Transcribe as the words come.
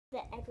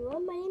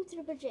everyone, my name's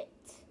Bridget,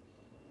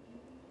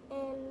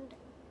 and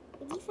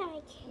these are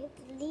my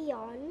kids,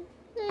 Leon,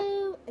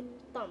 Lou, and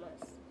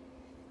Thomas.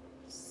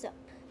 So,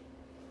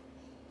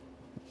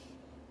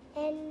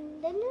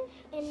 and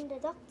the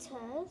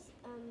doctors,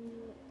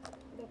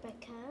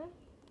 Rebecca,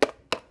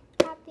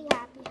 happy,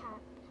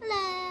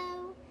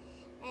 hello,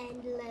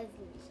 and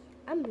Leslie.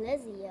 I'm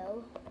Leslie,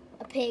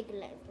 a pig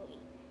Leslie,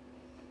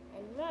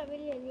 and not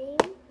really a name,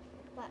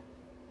 but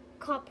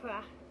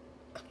Copra,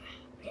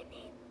 real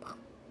name.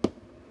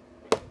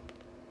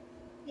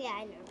 Yeah,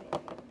 I know.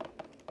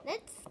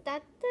 Let's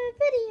start the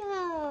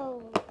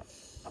video.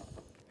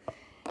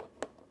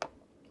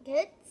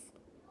 Kids,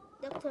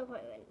 doctor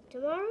appointment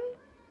tomorrow.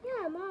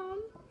 Yeah,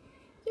 Mom.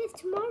 Yes,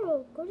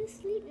 tomorrow. Go to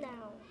sleep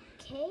now.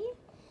 Okay.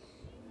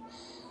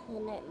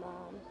 Good night,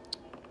 Mom.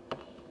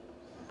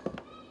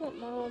 Good night,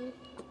 Mom.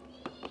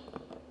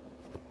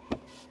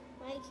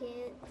 Bye,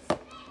 kids.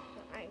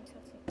 I'm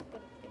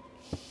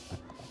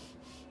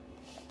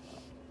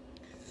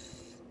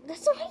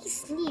That's not how you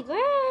sleep,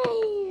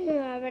 right?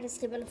 I'd rather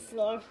sleep on the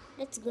floor.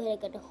 That's good. I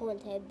got the whole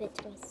entire bed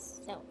to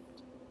myself.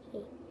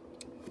 Hey.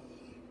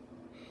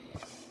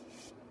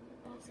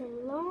 That's a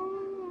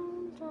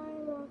long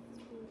time of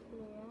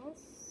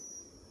sleepiness.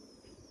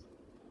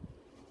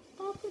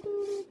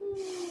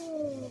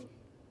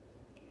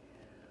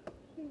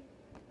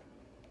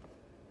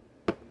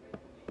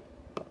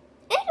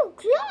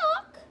 8:00?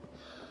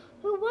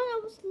 We're 1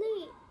 hour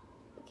late.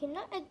 Okay,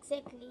 not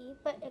exactly,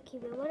 but okay,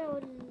 we're 1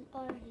 hour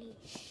early.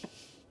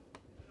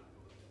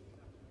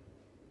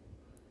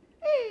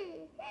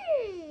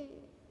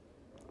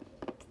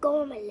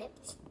 Go on my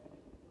lips.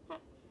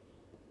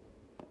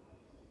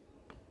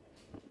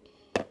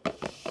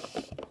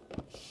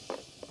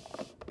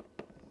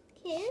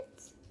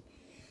 Kids?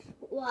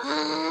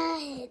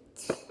 What?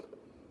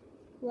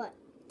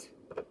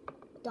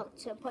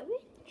 Doctor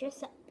appointment?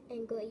 Dress up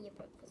and go eat your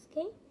breakfast,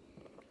 okay?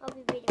 I'll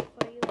be waiting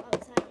for you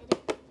outside.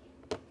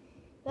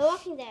 We're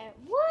walking there.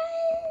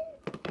 What?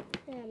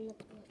 I'm not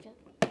gonna watch out.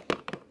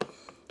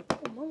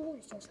 Oh, Mom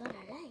is just what I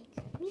like.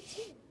 Me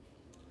too.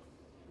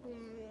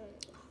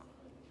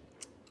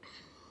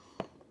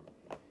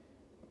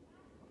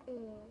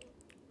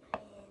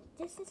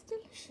 This is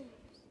delicious.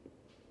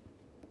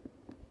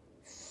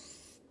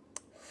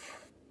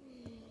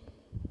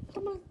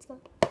 Come on, let's go.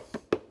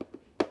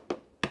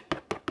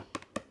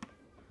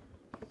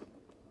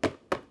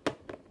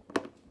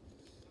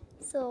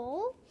 So,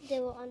 they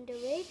were on the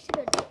way to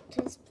the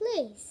doctor's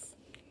place.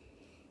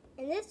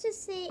 And let's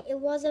just say it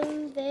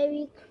wasn't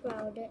very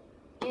crowded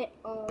at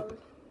all.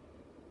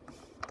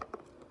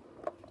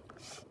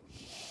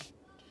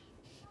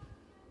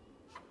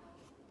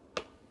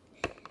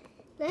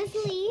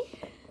 Leslie,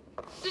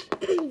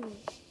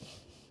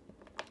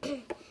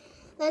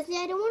 Leslie,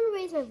 I don't want to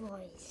raise my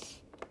voice.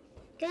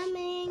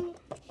 Coming.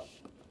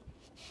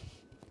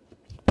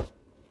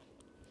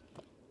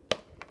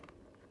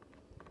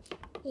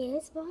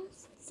 Yes,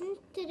 boss. Since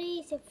today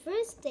is the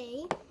first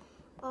day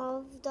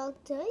of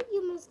doctor,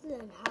 you must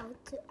learn how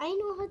to. I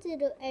know how to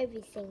do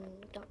everything,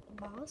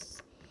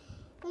 boss.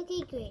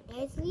 Okay, great.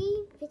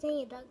 Leslie,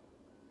 pretend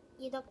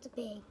you're Dr.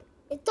 Pig.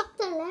 It's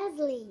Dr.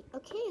 Leslie.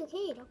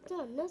 Okay,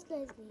 Doctor, Nurse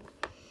Leslie.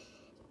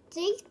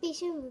 Today's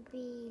patient will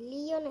be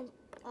Leon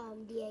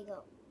and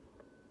Diego.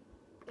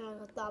 I don't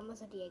know,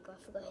 Thomas or Diego. I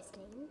forgot his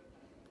name.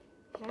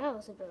 I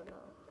also don't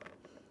know.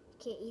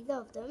 Okay, either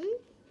of them.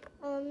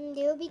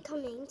 They will be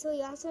coming, so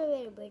you have to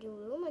wait in the waiting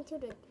room until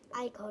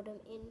I call them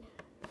in.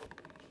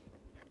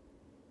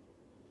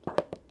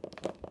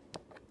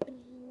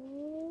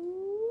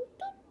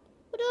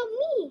 What about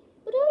me?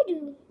 What do I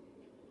do?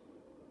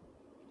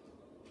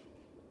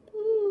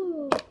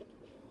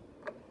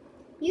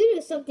 You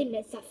do something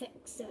that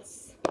affects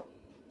us.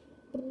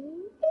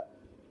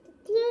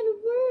 That's not a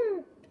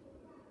word.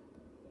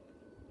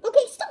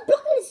 Okay, stop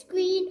blocking the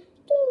screen.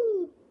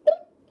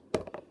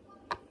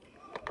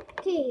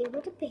 Okay,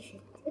 about the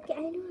patient. Okay,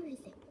 I know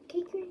everything.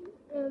 Okay, great.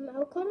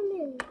 I'll call him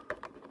in.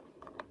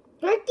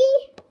 Turkey?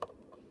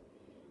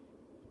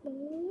 What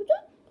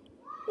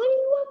do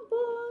you want,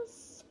 boss?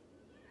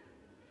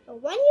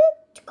 Why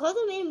don't you call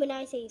them in when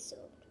I say so?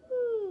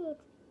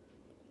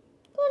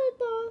 Call it,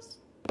 boss.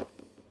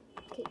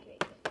 Okay,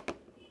 great.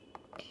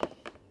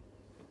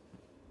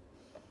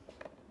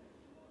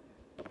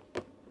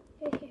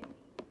 Right here.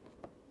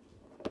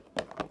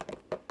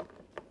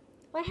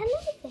 Why, hello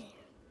there.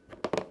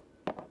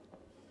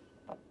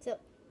 So,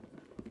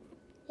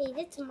 hey,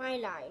 that's my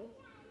line.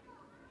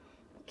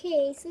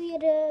 Okay, so you're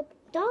the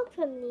dog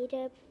family,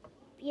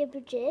 you're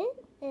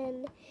Bridget,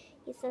 and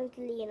your son's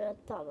Leon or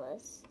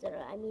Thomas.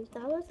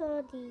 Thomas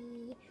or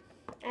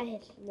I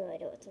have no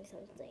idea what my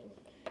son's name.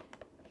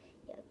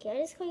 Yeah, okay, I'll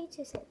just call you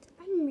 2 cents.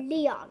 I'm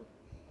Leon.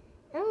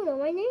 I don't know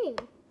my name.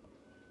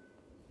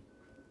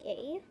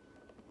 Okay.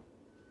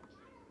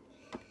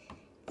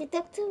 The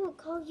doctor will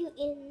call you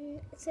in,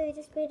 so you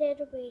just wait at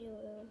the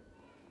waiting room.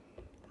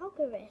 I'll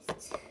go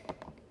rest.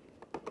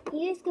 You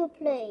guys go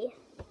play.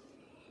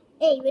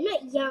 Hey, we're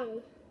not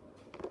young.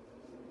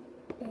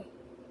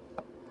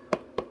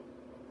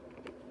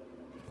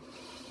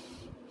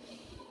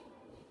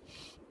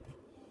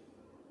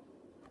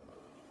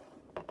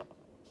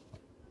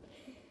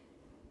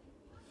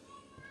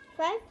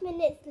 5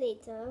 minutes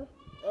later,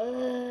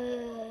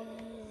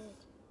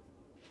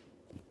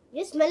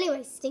 you're smelling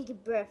my stinky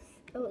breath.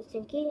 Oh, it's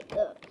stinky?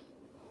 Ugh.